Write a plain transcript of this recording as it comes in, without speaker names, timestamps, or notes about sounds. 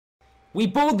We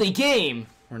boldly game.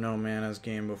 Or no man has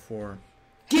game before.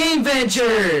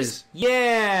 GameVentures!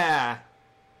 Yeah!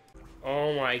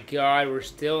 Oh my god, we're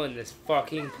still in this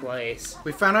fucking place.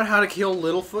 We found out how to kill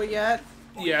Littlefoot yet?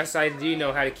 Yes, I do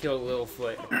know how to kill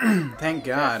Littlefoot. Thank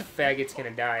God. That faggot's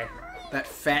gonna die. That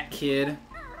fat kid.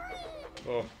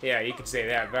 Well, yeah, you could say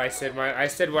that, but I said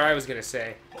what I was gonna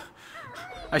say.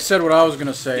 I said what I was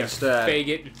gonna say Yeah, instead.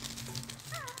 faggot.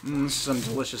 This is some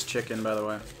delicious chicken, by the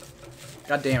way.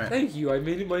 God damn it. Thank you, I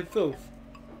made it myself.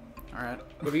 Alright.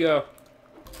 Where we go?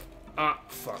 Ah,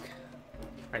 fuck.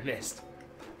 I missed.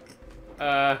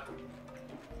 So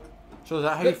is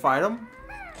that how you fight him?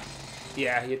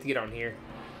 Yeah, you have to get on here.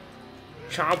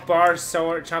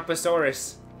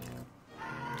 Chompasaurus.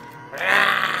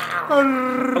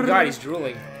 Oh god, he's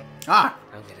drooling. Ah!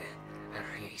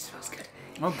 He smells good.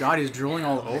 Oh God, he's drooling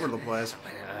all over the place.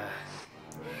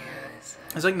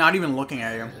 He's like not even looking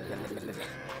at you.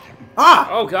 Ah!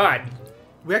 Oh god.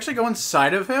 We actually go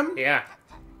inside of him? Yeah.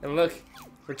 And look,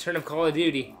 Return of Call of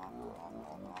Duty.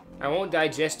 I won't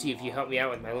digest you if you help me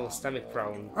out with my little stomach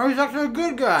problem. Oh, he's actually a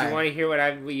good Do guy. you want to hear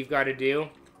what you've got to do?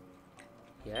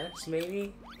 Yes,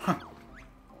 maybe? Huh.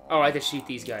 Oh, I have to shoot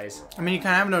these guys. I mean, you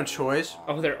kind of have no choice.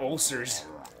 Oh, they're ulcers.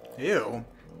 Ew.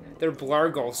 They're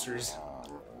blarg ulcers.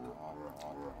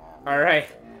 Alright.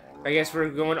 I guess we're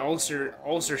going ulcer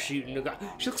shooting.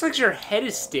 She looks like her head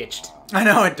is stitched. I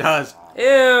know it does.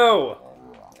 Ew!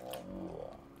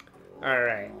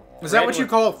 Alright. Is that what you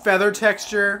call feather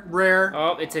texture rare?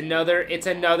 Oh, it's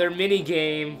another mini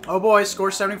game. Oh boy,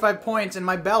 score 75 points in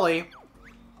my belly.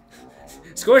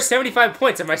 Score 75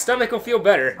 points and my stomach will feel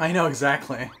better. I know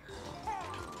exactly.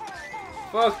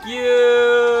 Fuck you!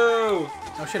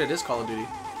 Oh shit, it is Call of Duty.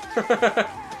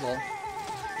 Lol.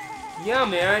 Yeah,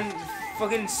 man.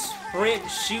 Fucking sprint,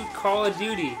 shoot, Call of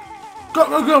Duty. Go,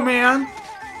 go, go, man!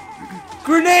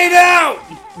 Grenade out!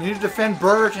 We need to defend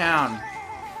Burger Town.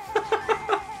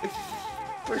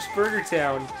 Where's Burger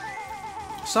Town?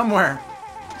 Somewhere.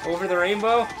 Over the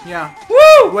rainbow? Yeah.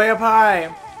 Woo! Way up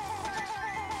high.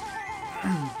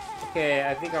 Okay,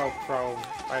 I think I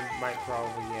might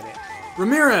probably get it.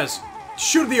 Ramirez!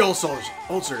 Shoot the ulcers!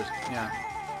 Ulcers. Yeah.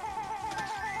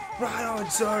 Right on,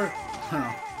 sir.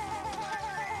 Huh.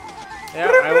 Yeah,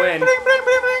 I win.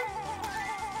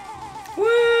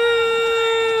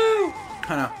 Woo!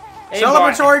 I know. Aimbot.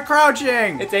 Celebratory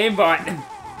crouching! It's aimbot.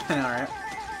 I know, right?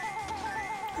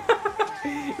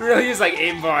 It really is like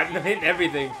aimbot. I'm hitting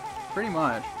everything. Pretty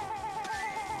much.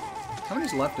 How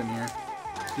many's left in here?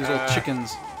 These little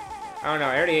chickens. I don't know.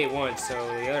 I already ate one, so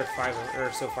the other five of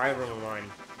them are mine.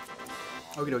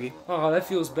 Okie dokie. Oh, that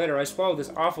feels better. I swallowed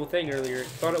this awful thing earlier.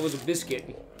 Thought it was a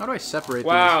biscuit. How do I separate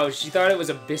Wow, she thought it was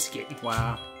a biscuit. these?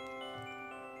 Wow.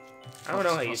 I don't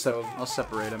know how you spelled. I'll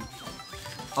separate them.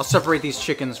 I'll separate these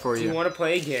chickens for Do you. you want to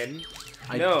play again?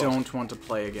 I No. don't want to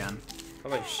play again. How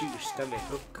about shoot your stomach?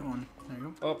 Oh, go on. There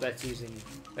you go. Oh, that's using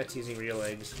real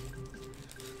eggs.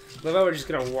 Love how we're just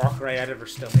gonna walk right out of her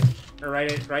stomach, or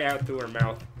right out through her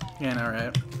mouth. Yeah, all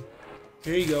right.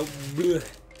 Here you go. Blech.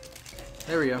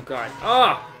 There we go. Oh god.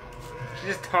 Oh! She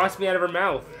just tossed me out of her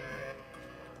mouth.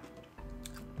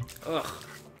 Ugh.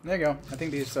 There you go. I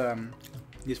think these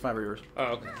 5 are yours. Oh,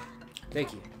 okay.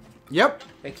 Thank you. Yep.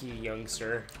 Thank you, young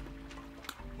sir.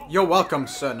 You're welcome,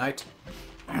 Sir Knight.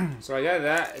 So I got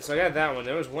that. So I got that one.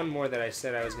 There was one more that I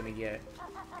said I was gonna get.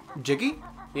 Jiggy?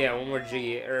 Yeah, one more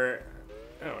jiggy, or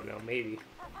I don't know, maybe.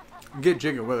 Get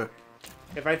jiggy with it.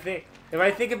 If I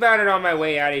think about it on my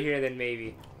way out of here, then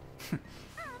maybe.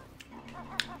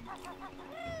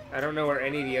 I don't know where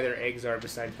any of the other eggs are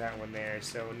besides that one there,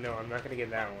 so no, I'm not gonna get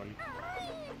that one.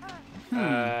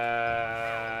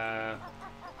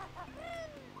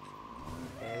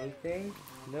 Anything?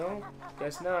 No,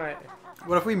 guess not.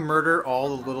 What if we murder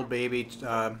all the little baby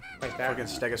Like that? fucking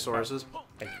stegosauruses?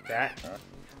 Like that?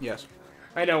 Yes.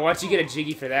 I know. Watch you get a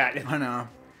jiggy for that. I know.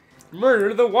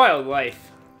 Murder the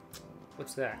wildlife.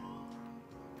 What's that?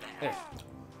 Hey.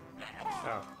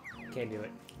 Oh, can't do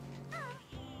it.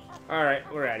 Alright,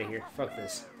 we're out of here. Fuck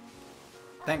this.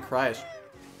 Thank Christ.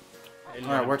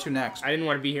 Alright, where to next? I didn't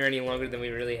want to be here any longer than we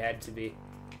really had to be.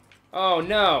 Oh,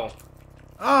 no.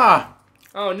 Ah!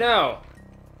 Oh, no.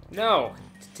 No.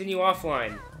 Continue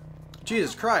offline.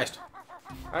 Jesus Christ.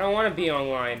 I don't want to be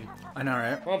online. I know,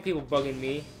 right? I want people bugging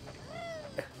me.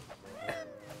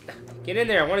 Get in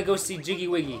there. I want to go see Jiggy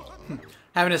Wiggy.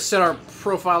 Having to set our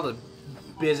profile to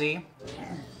busy.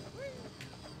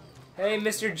 Hey,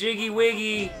 Mr. Jiggy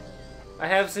Wiggy. I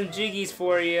have some jiggies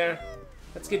for you.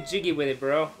 Let's get jiggy with it,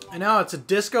 bro. I know, it's a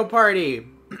disco party.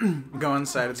 Go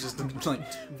inside, it's just like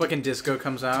fucking disco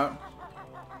comes out.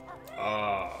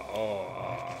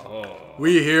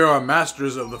 We here are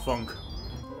masters of the funk.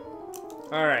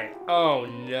 Alright. Oh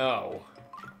no.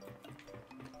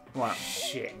 What?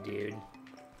 Shit, dude.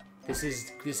 This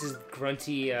is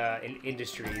grunty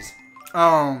industries.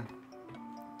 Oh.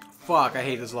 Fuck, I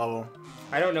hate this level.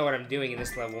 I don't know what I'm doing in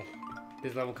this level.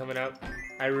 This level coming up.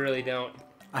 I really don't.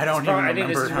 I don't even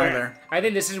remember it either. I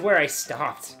think this is where I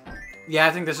stopped. Yeah,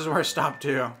 I think this is where I stopped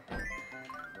too.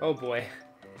 Oh boy.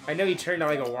 I know you turned on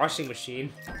like a washing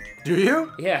machine. Do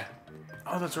you? Yeah.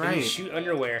 Oh, that's And right. you shoot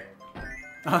underwear.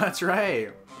 Oh, that's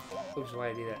right. Oops, why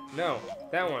did I do that? No,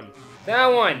 that one. That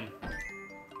one!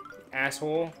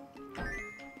 Asshole.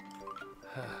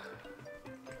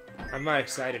 I'm not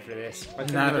excited for this.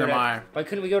 Neither am I. Why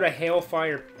couldn't we go to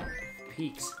Hailfire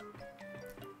Peaks?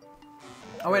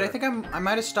 Oh wait, I think I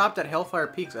might have stopped at Hellfire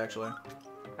Peaks actually.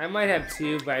 I might have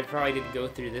too, but I probably didn't go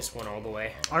through this one all the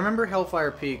way. I remember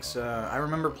Hellfire Peaks. I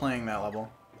remember playing that level.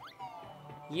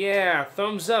 Yeah,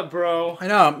 thumbs up, bro. I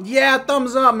know. Yeah,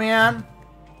 thumbs up, man.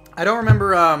 I don't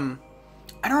remember. I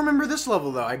don't remember this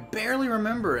level though. I barely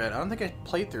remember it. I don't think I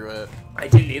played through it. I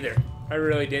didn't either. I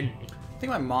really didn't. I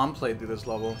think my mom played through this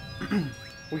level.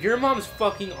 Well, your mom's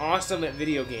fucking awesome at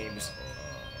video games.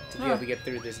 To be able to get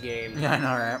through this game. Yeah, I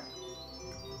know, right?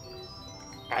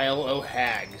 Isle o'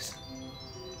 Hags.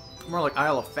 More like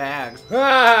Isle of Fags.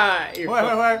 Ah! Wait.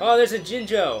 Oh, there's a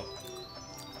Jinjo.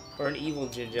 Or an evil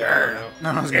Jinjo. I don't know.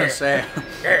 No, I was gonna say.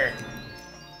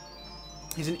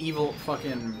 He's an evil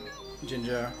fucking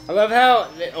Jinjo. I love how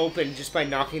it opened just by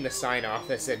knocking the sign off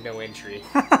that said no entry.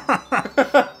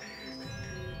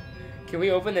 Can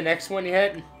we open the next one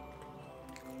yet?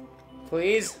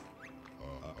 Please?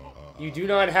 You do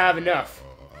not have enough.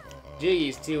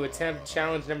 Jiggies to attempt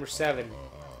challenge number 7.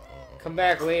 Come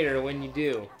back later when you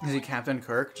do. Is he Captain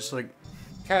Kirk? Just like...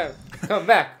 Come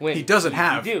back when he doesn't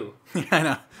have. You do. Yeah, I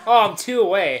know. Oh, I'm 2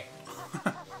 away.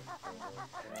 So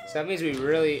that means we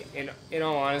really, in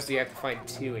all honesty, have to find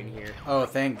 2 in here. Oh,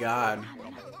 thank God.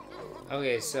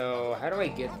 Okay, so how do I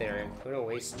get there? Do I go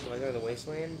to the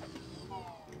wasteland?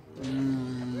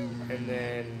 And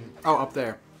then... Oh, up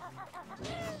there.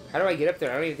 How do I get up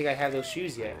there? I don't even think I have those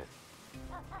shoes yet.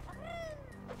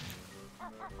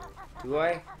 Do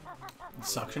I?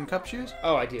 Suction cup shoes?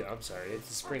 Oh, I do. I'm sorry. It's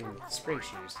the spring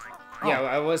shoes. Oh. Yeah,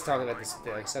 I was talking about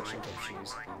the like, suction cup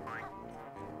shoes.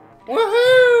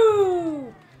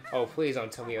 Woohoo! Oh, please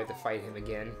don't tell me I have to fight him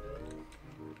again.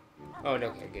 Oh, no,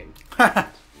 okay, good.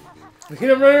 Look at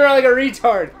him running around like a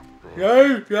retard.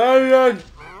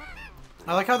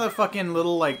 I like how the fucking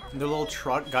little, like, the little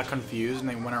truck got confused and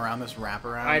they went around this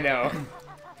wraparound. I know.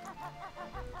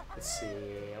 Let's see.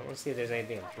 I want to see if there's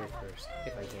anything up here first.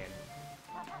 If I can.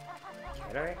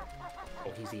 Can I?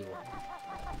 Oh, he's evil.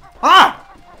 Ah!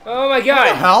 Oh my What the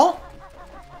god! hell?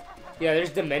 Yeah,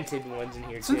 there's demented ones in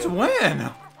here too. Since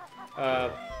when?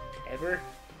 Ever?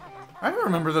 I don't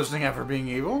remember those things ever being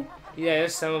evil. Yeah,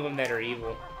 there's some of them that are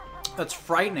evil. That's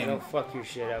frightening. They'll fuck your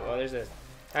shit up. Oh, there's a...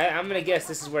 I'm gonna guess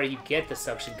this is where you get the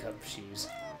suction cup shoes.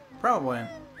 Probably. I'm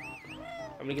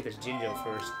gonna get this Jinjo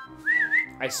first.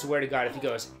 I swear to God, if he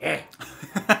goes, eh.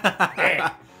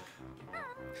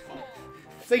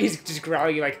 It's like he's just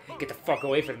growling, like, get the fuck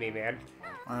away from me, man.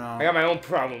 I know. I got my own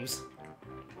problems.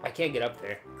 I can't get up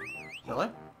there. Really?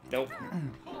 Nope.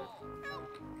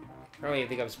 I don't even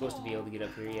think I'm supposed to be able to get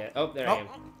up here yet. Oh, there I am.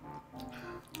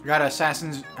 You got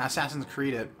Assassin's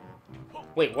Creed it.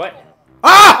 Wait, what?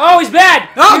 Ah! Oh, he's bad!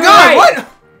 Oh You're God! right! What?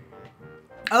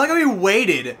 I like how he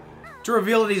waited to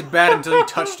reveal that he's bad until he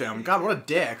touched him. God, what a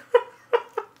dick.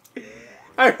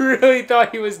 I really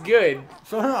thought he was good.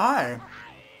 So did I.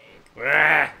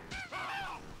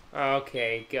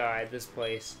 Okay, God, this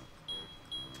place.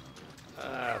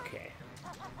 Okay.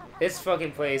 This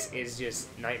fucking place is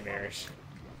just nightmarish.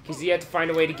 Because you have to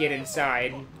find a way to get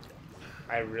inside.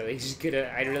 I really just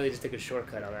took a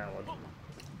shortcut on that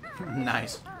one.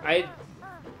 Nice.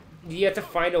 You have to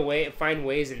find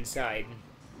ways inside.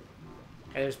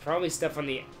 And there's probably stuff on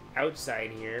the outside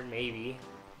here, maybe.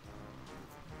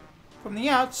 From the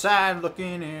outside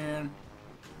looking in.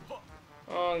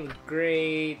 Oh,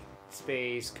 great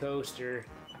space coaster.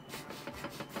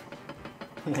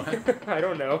 What? I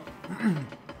don't know.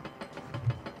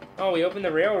 Oh, we opened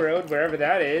the railroad, wherever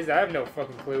that is. I have no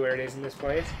fucking clue where it is in this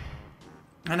place.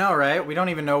 I know, right? We don't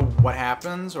even know what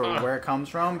happens or where it comes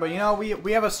from, but you know,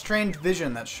 we have a strange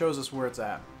vision that shows us where it's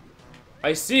at.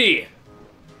 I see.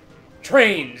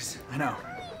 Trains. I know.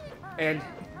 And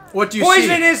What do you see?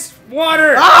 poisonous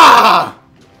water! Ah!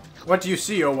 What do you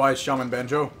see, oh wise shaman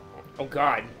Banjo? Oh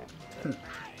god.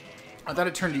 I thought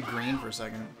it turned you green for a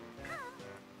second.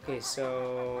 Okay,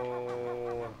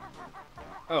 so...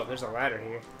 Oh, there's a ladder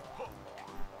here.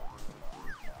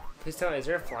 Please tell me, is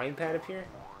there a flying pad up here?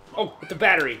 Oh, with the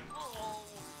battery.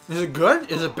 Is it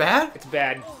good? Is it bad? It's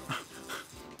bad.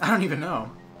 I don't even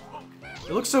know.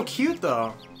 It looks so cute,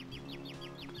 though.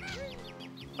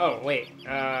 Oh, wait.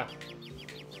 Oh,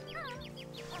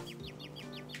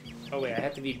 wait, I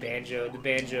have to be Banjo. The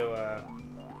Banjo,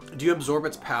 Do you absorb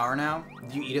its power now?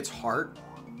 Do you eat its heart?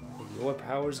 Your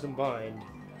powers combined.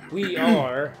 We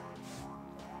are...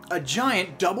 A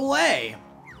giant double A!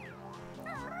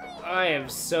 I am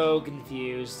so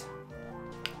confused.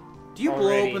 Do you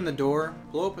blow Already. open the door?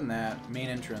 Blow open that main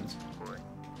entrance.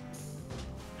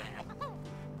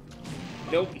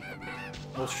 Nope.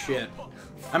 Well, shit.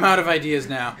 I'm out of ideas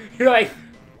now. You're like,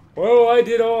 well, I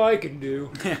did all I can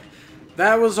do.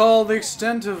 That was all the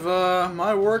extent of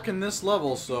my work in this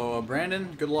level, so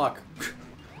Brandon, good luck.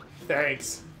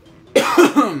 Thanks.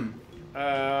 Let's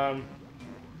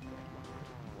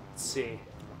see.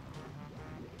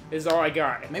 This is all I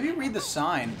got. Maybe read the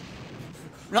sign.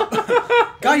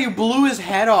 God, you blew his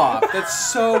head off.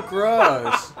 That's so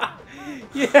gross.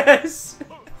 Yes.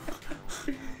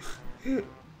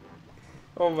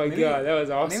 Oh my god, that was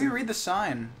awesome. Maybe read the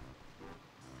sign.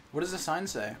 What does the sign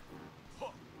say?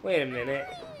 Wait a minute.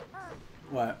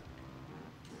 What?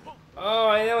 Oh,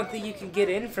 I don't think you can get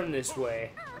in from this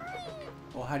way.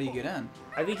 Well, how do you get in?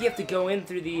 I think you have to go in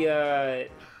through the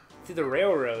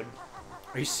railroad.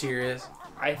 Are you serious?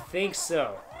 I think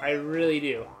so. I really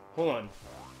do. Hold on.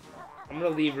 I'm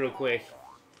gonna leave real quick.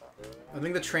 I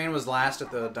think the train was last at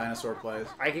the dinosaur place.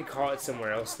 I could call it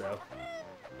somewhere else though.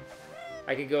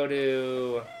 I could go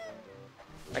to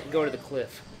the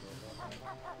cliff.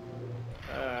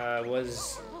 What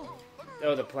was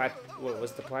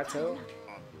the plateau?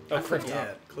 Oh, I cliff forget.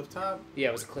 top. Cliff top? Yeah,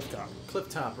 it was a cliff top. Cliff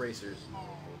top racers.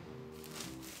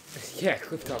 Yeah,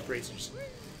 cliff top racers.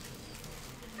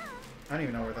 I don't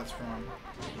even know where that's from.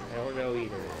 I don't know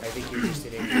either. I think you're just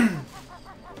an idiot.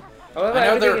 Oh, I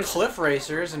know there are is... cliff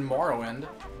racers in Morrowind.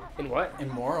 In what? In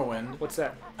Morrowind. What's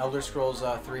that? Elder Scrolls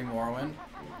 3 Morrowind.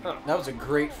 Oh. That was a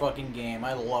great fucking game.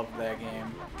 I loved that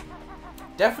game.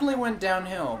 Definitely went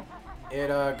downhill. It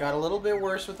got a little bit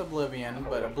worse with Oblivion,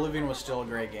 but Oblivion was still a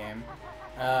great game.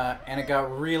 And it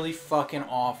got really fucking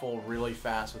awful really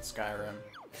fast with Skyrim.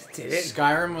 Did it?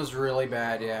 Skyrim was really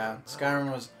bad, yeah. Skyrim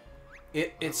was...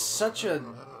 It's such a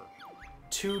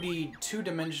 2D,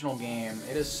 two-dimensional game.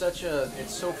 It is such a...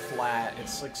 It's so flat.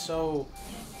 It's like so...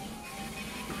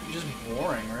 just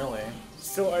boring, really.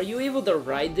 So, are you able to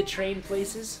ride the train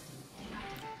places?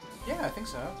 Yeah, I think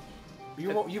so.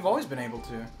 You've always been able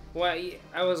to. Well,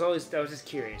 I was just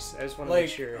curious. I just want to Like,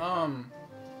 make sure.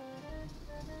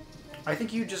 I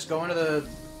think you just go into the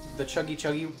chuggy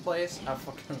chuggy place. I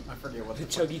forget what The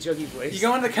chuggy place. You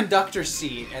go into the conductor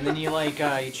seat, and then you like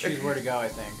you choose where to go. I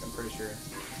think I'm pretty sure.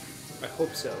 I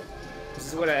hope so.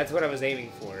 That's what I was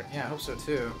aiming for. Yeah, I hope so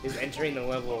too. Is entering the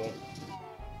level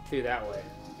through that way.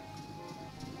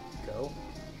 Go.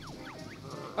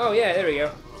 Oh yeah, there we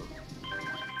go.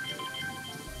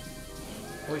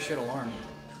 Holy shit! Alarm.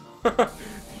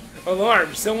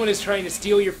 Alarm! Someone is trying to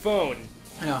steal your phone.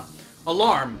 Yeah.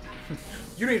 Alarm!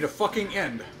 You need to fucking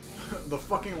end the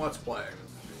fucking Let's Play.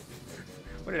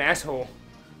 What an asshole.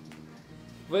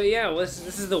 But yeah,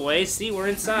 this is the way. See, we're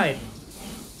inside.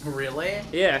 Really?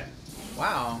 Yeah.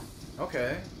 Wow.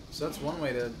 Okay. So that's one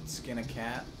way to skin a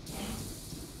cat.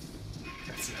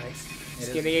 That's nice. It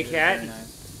Skinning is a cat? very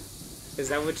nice. Is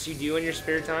that what you do in your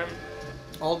spare time?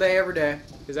 All day, every day.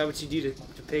 Is that what you do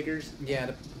to piggers? Yeah,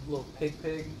 the little pig.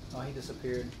 Oh, he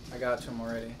disappeared. I got to him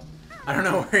already. I don't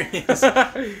know where he is.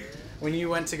 When you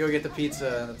went to go get the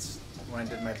pizza, that's when I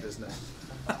did my business.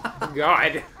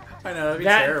 God. I know, that'd be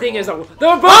That terrible. thing is they're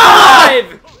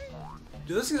alive!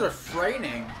 Dude, those things are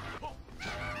frightening.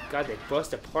 God, they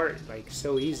bust apart like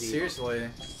so easy. Seriously.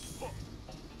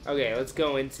 Okay, let's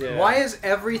go into... Why is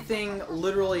everything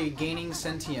literally gaining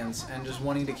sentience and just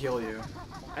wanting to kill you?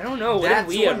 I don't know. What That's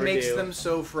did we what ever makes do? them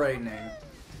so frightening.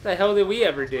 What the hell did we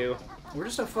ever do? We're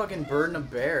just a fucking bird and a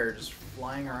bear just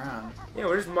flying around. Yeah,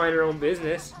 we're just minding our own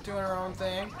business. Doing our own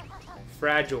thing.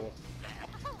 Fragile.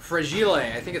 Fragile,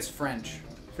 I think it's French.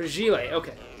 Fragile,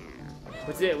 okay.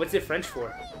 What's it French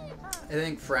for? I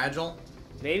think fragile.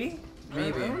 Maybe?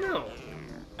 Maybe. I don't know.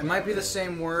 It might be the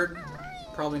same word.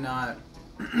 Probably not.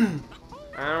 I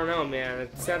don't know, man.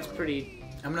 It sounds pretty...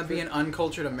 I'm gonna be an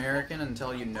uncultured American and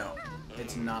tell you no.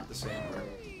 It's not the same word.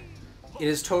 It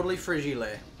is totally fragile.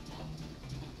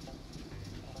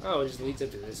 Oh, it just leads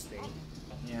up to this thing.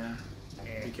 Yeah.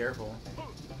 Eh. Be careful.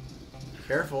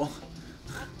 Careful.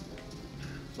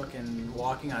 Fucking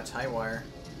walking on a tie wire.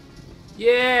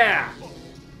 Yeah!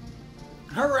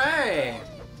 Hooray!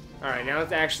 Alright, now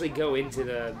let's actually go into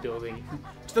the building.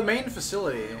 To the main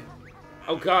facility.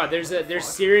 Oh god, there's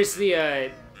seriously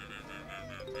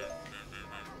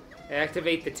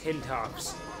activate the tin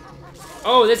tops.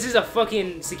 Oh, this is a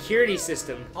fucking security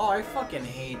system. Oh, I fucking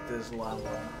hate this level.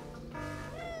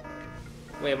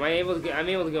 Wait, am I able to go? I'm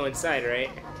able to go inside, right?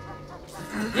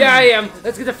 Yeah, I am.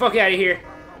 Let's get the fuck out of here.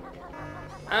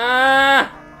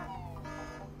 Ah.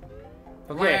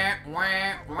 Okay.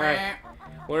 Alright,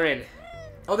 we're in.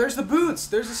 Oh, there's the boots.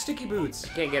 There's the sticky boots.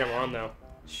 Can't get them on though.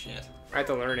 Shit. I have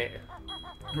to learn it.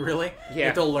 Really? Yeah. You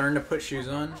have to learn to put shoes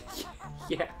on?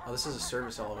 Yeah. Oh, this is a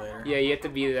service elevator. Yeah, you have to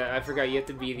be the. I forgot. You have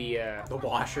to be the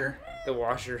washer. The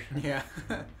washer. Yeah.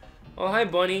 Oh, hi,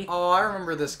 bunny. Oh, I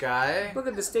remember this guy. Look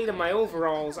at the state of my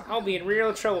overalls. I'll be in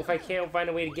real trouble if I can't find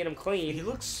a way to get them clean. He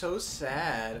looks so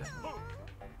sad.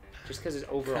 Just because his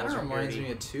overalls Kind are of reminds dirty.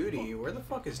 me of Tootie. Where the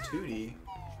fuck is Tootie?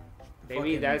 Maybe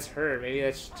Fucking... that's her. Maybe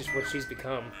that's just what she's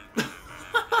become.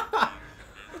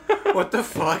 What the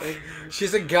fuck?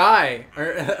 She's a guy.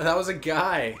 Or, that was a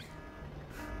guy.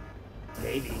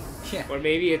 Maybe. Yeah. Or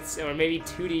maybe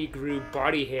Tootie grew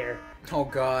body hair. Oh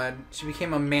god. She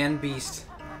became a man beast.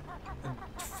 A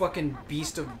fucking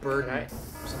beast of burden of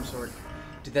some sort.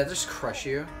 Did that just crush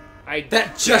you?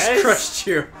 That just crushed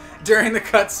you during the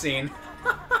cutscene.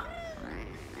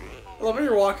 I love how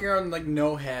you're walking around like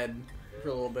no head for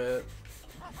a little bit.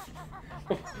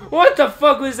 What the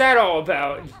fuck was that all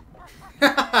about?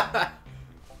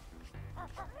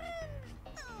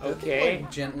 Okay.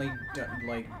 Like, gently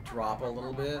like drop a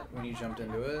little bit when you jumped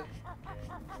into it.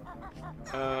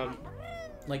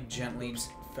 Like gently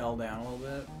fell down a little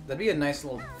bit. That'd be a nice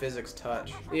little physics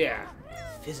touch. Yeah.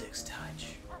 Physics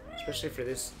touch. Especially for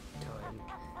this time.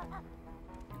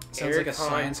 Sounds like a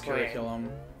science plan.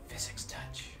 curriculum. Physics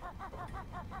touch.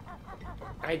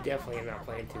 I definitely am not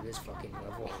playing through this fucking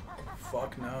level.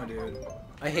 Fuck no, dude.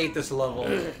 I hate this level.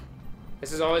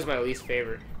 This is always my least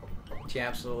favorite. Yeah,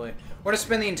 absolutely. We're gonna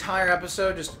spend the entire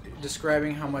episode just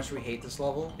describing how much we hate this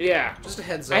level. Yeah. Just a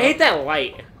heads up. I hate that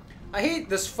light. I hate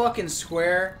this fucking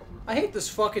square. I hate this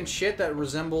fucking shit that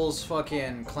resembles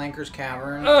fucking Clanker's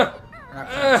Cavern. Or not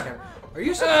Clanker's Cavern. Are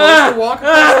you supposed to walk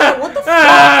across that? What the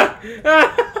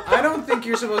fuck? I don't think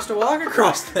you're supposed to walk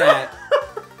across that.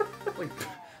 Like,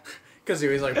 because he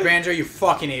was like, Banjo, you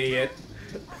fucking idiot.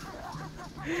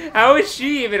 How is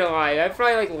she even alive? I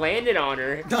probably like landed on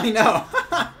her. I know.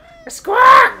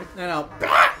 Squawk! I know.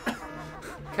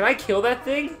 Can I kill that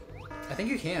thing? I think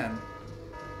you can.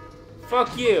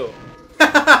 Fuck you.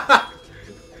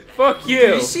 Fuck you.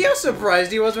 Did you see how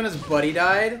surprised he was when his buddy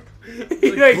died?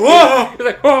 He's like,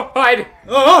 oh, hide.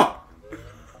 Oh!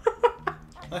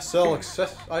 I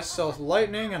sell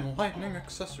lightning and lightning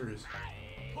accessories.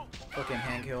 Fucking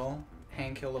Hank Hill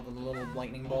of the little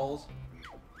lightning balls.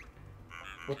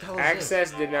 What the hell is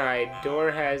Access denied.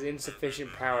 Door has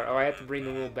insufficient power. Oh, I have to bring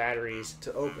the little batteries.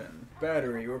 To open.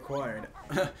 Battery required.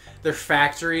 Their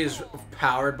factory is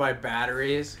powered by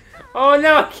batteries. Oh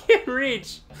no, I can't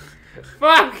reach.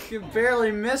 Fuck! You can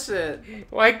barely miss it.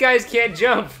 White guys can't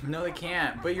jump. No, they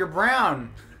can't. But you're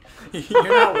brown. You're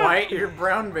not white, you're a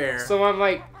brown bear. So I'm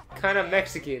like kind of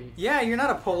Mexican. Yeah, you're not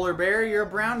a polar bear, you're a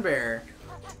brown bear.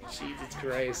 Jesus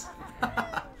Christ.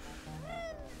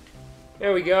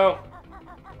 There we go.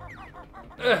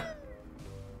 Ugh.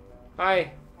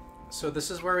 Hi. So this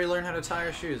is where we learn how to tie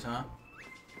our shoes, huh?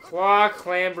 Claw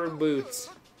clamber boots.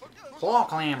 Claw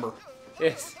clamber.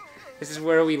 This is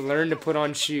where we learn to put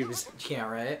on shoes. Yeah,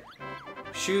 right?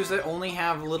 Shoes that only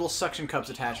have little suction cups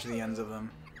attached to the ends of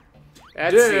them.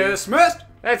 Dismissed!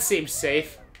 That seems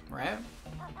safe. Right?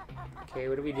 Okay,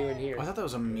 what are we doing here? Oh, I thought that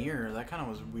was a mirror. That kind of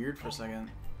was weird for a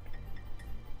second.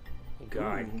 Oh,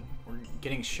 God. Ooh, we're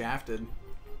getting shafted.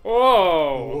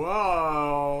 Whoa!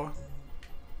 Whoa!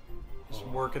 Just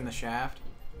working the shaft.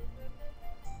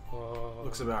 Whoa.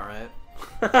 Looks about right.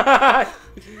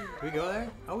 Can we go there?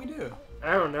 Oh, we do.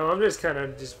 I don't know. I'm just kind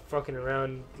of fucking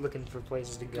around looking for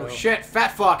places to go. Oh shit!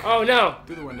 Fat fuck! Oh no!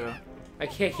 Through the window. I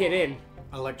can't get in.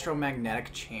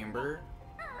 Electromagnetic chamber.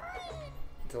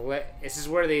 This is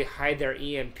where they hide their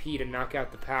EMP to knock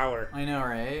out the power. I know,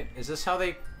 right? Is this how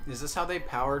they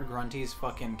powered Grunty's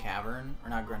fucking cavern? Or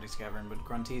not Grunty's cavern, but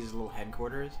Grunty's little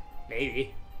headquarters?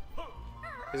 Maybe.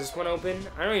 Is this one open?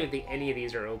 I don't even think any of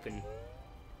these are open.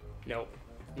 Nope.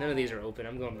 None of these are open.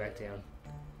 I'm going back down.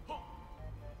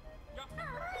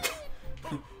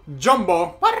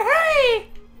 Jumbo!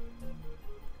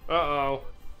 Uh-oh.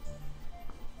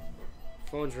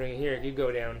 Phone's ringing. Here, you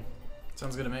go down.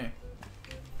 Sounds good to me.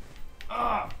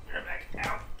 Oh, you're back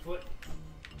out. Foot.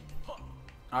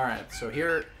 Alright, so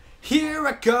here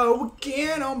I go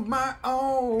again on my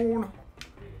own.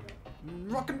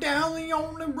 Rocking down the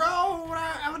only road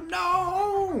I ever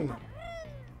known.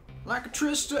 Like a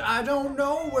Trista, I don't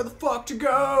know where the fuck to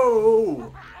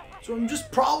go. So I'm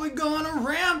just probably gonna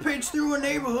rampage through a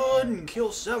neighborhood and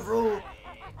kill several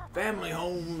family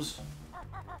homes.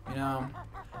 You know,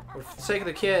 but for the sake of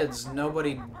the kids,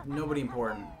 nobody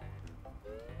important.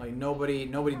 Like nobody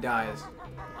dies.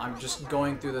 I'm just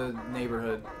going through the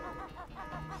neighborhood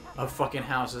of fucking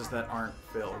houses that aren't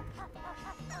filled.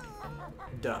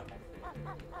 Duh.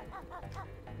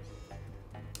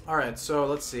 Alright, so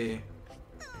let's see.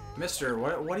 Mister,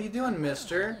 what are you doing,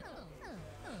 mister?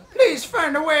 Please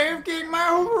find a way of getting my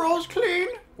overalls clean.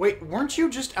 Wait, weren't you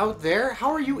just out there?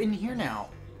 How are you in here now?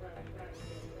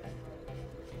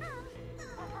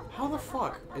 How the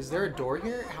fuck? Is there a door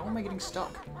here? How am I getting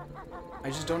stuck? I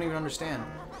just don't even understand.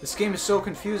 This game is so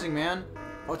confusing, man.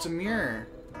 Oh, it's a mirror.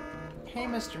 Hey,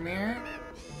 Mr. Mirror.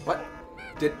 What?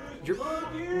 Did your...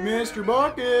 Mr.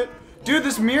 Bucket! Dude,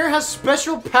 this mirror has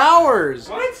special powers!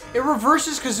 What? It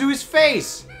reverses Kazooie's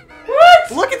face!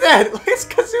 What? Look at that! Look,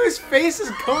 Kazooie's face is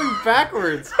going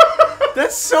backwards!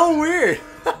 That's so weird!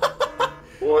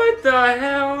 What the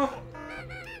hell?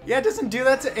 Yeah, it doesn't do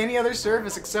that to any other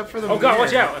surface except for the mirror. Oh god,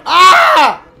 watch out!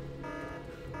 Ah!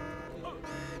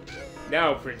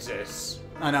 Now, princess.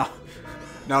 I know.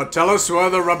 Now tell us where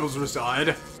the rebels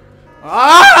reside.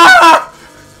 Ah!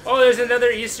 Oh, there's another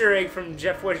Easter egg from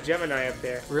Jet Force Gemini up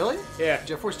there. Really? Yeah.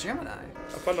 Jet Force Gemini.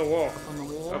 Up on the wall. Up on the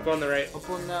wall? Up on the right. Up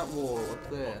on that wall, up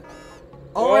there.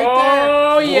 Oh, right there!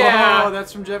 Oh, yeah! Whoa,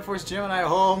 that's from Jet Force Gemini.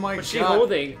 Oh my god. What's she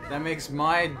holding? That makes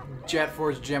my Jet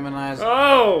Force Gemini's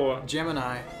Oh!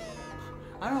 Gemini.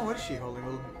 I don't know, what is she holding?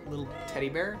 A little teddy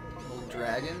bear? A little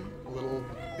dragon? A little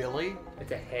Billy?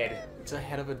 It's a head. It's a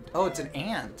head of a... Oh, it's an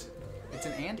ant. It's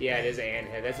an ant. Yeah, it is an ant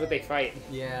head. That's what they fight.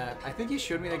 Yeah, I think you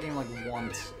showed me that game like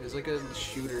once. It was like a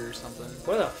shooter or something.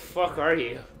 Where the fuck are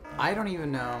you? I don't even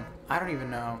know. I don't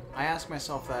even know. I ask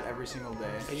myself that every single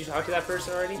day. Did you talk to that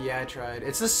person already? Yeah, I tried.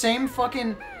 It's the same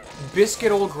fucking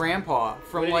biscuit old grandpa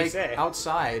from What did he like say?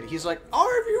 outside. He's like, "Oh,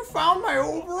 have you found my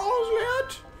overalls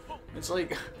yet?" It's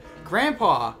like,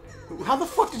 Grandpa, how the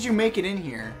fuck did you make it in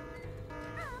here?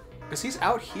 Cause he's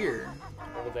out here.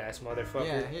 Old ass motherfucker.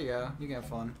 Yeah, here you go. You can have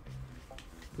fun.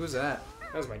 Who's that?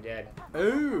 That was my dad.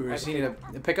 Oh, does he need a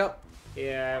pickup?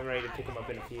 Yeah, I'm ready to pick him up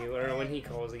in a few, or when he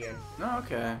calls again. Oh,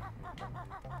 okay.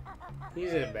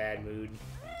 He's in a bad mood.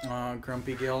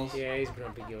 Grumpy Gills. Yeah, he's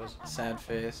grumpy gills. Sad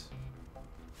face.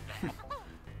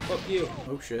 Fuck you.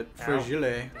 Oh shit. Ow.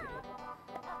 Fragile.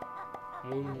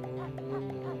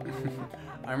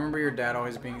 I remember your dad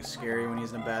always being scary when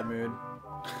he's in a bad mood.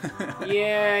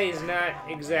 Yeah, he's not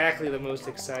exactly the most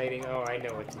exciting. Oh, I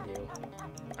know what to do.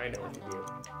 I know what to do.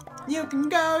 You can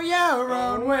go your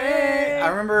own way. I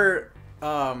remember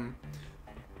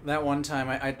that one time,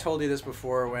 I told you this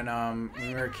before, when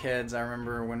we were kids. I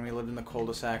remember when we lived in the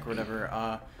cul-de-sac or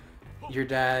whatever, you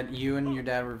and your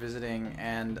dad were visiting,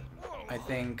 and I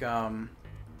think,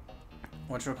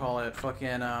 whatchamacallit,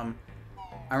 fucking, I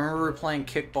remember we were playing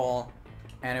kickball,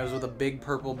 and it was with a big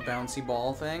purple bouncy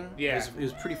ball thing. Yeah. It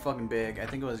was pretty fucking big. I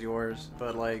think it was yours,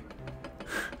 but like,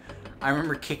 I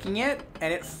remember kicking it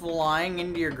and it flying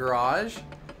into your garage,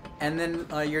 and then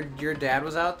your dad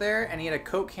was out there and he had a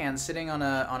Coke can sitting on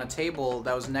a table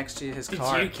that was next to his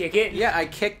car. Did you kick it? Yeah, I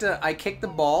kicked the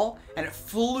ball and it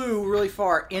flew really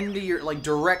far into your, like,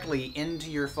 directly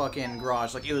into your fucking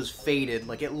garage. Like, it was fated.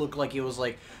 Like, it looked like it was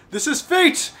like, this is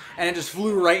fate! And it just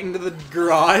flew right into the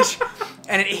garage.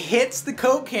 And it hits the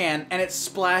Coke can and it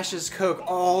splashes Coke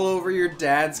all over your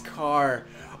dad's car.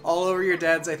 All over your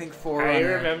dad's, I think, 4Runner. I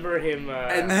remember him,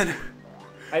 and then...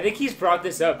 I think he's brought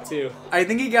this up, too. I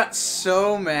think he got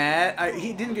so mad.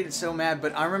 He didn't get so mad,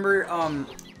 but I remember,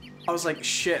 I was like,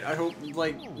 shit, I hope,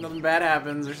 like, nothing bad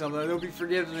happens or something. I hope he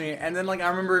forgives me. And then, like, I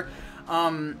remember,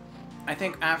 I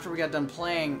think after we got done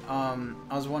playing, I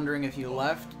was wondering if you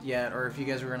left yet or if you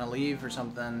guys were going to leave or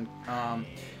something. And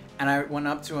I went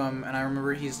up to him, and I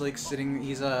remember he's, like, sitting,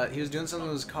 he was doing something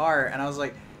with his car, and I was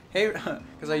like, hey,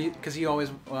 because he always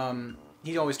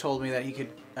told me that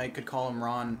I could call him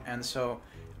Ron, and so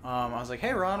I was like,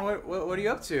 hey Ron, what are you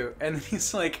up to? And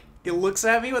he's like, he looks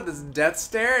at me with this death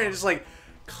stare, and it's like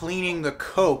cleaning the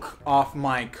Coke off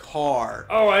my car.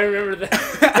 Oh, I remember that.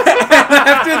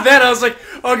 After that, I was like,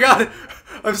 oh god,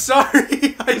 I'm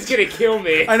sorry. He's gonna kill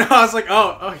me. I know. I was like,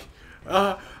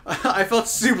 I felt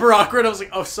super awkward. I was like,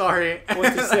 oh, sorry.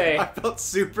 What to say? I felt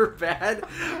super bad.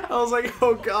 I was like,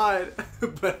 oh, God.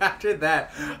 But after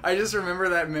that, I just remember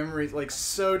that memory, like,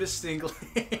 so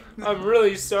distinctly. I'm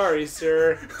really sorry,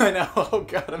 sir. I know. Oh,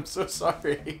 God, I'm so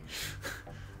sorry.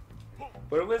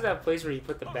 Where was that place where you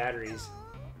put the batteries?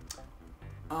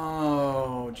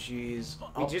 Oh, jeez.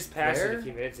 We just passed it a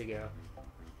few minutes ago.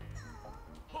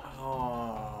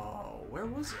 Oh. Where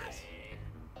was it?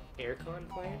 Aircon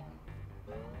plant?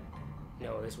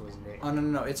 No, this wasn't it. Oh,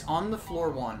 no. It's on the floor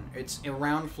 1. It's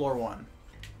around floor 1.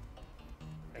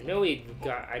 I know we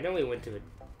went to it.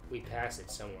 We passed it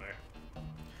somewhere.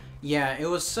 Yeah, it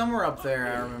was somewhere up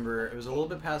there, I remember. It was a little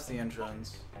bit past the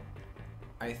entrance.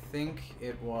 I think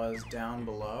it was down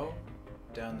below.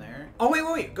 Down there. Oh,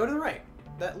 wait. Go to the right.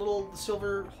 That little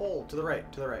silver hole. To the right.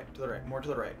 More to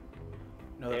the right.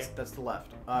 No, that's the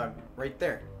left. Right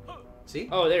there. See?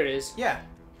 Oh, there it is. Yeah.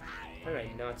 How did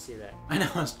I not see that? I know,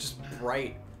 it's just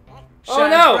bright. Oh,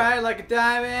 Shines no! bright like a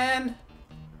diamond.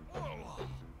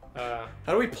 How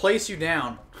do we place you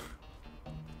down?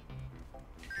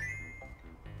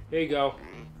 Here you go.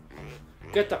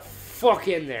 Get the fuck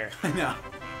in there. I know.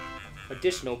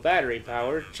 Additional battery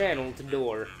power channeled to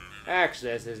door.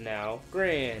 Access is now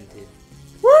granted.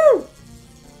 Woo!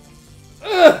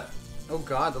 Ugh! Oh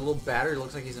god, the little battery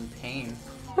looks like he's in pain.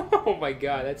 Oh my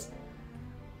god,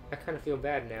 I kind of feel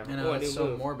bad now. I know, it's so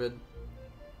move. morbid.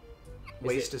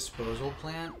 Waste disposal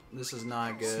plant? This is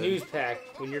not good. Snooze pack.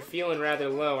 When you're feeling rather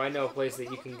low, I know a place that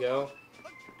you can go.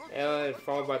 L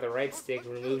followed by the right stick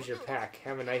removes your pack.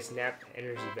 Have a nice nap,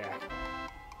 energy back.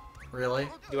 Really?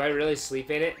 Do I really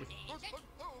sleep in it?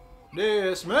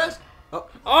 Dismiss! Oh!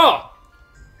 Oh!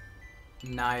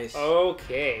 Nice.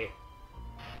 Okay.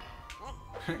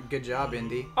 Good job,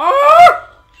 Indy. Oh!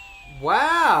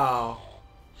 Wow!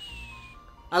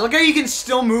 I like how you can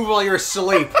still move while you're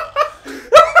asleep.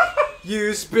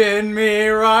 You spin me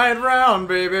right round,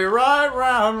 baby, right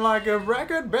round like a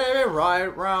record, baby, right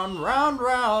round, round,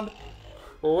 round.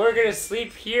 Well, we're gonna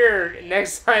sleep here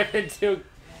next time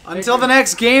until the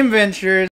next GameVentures.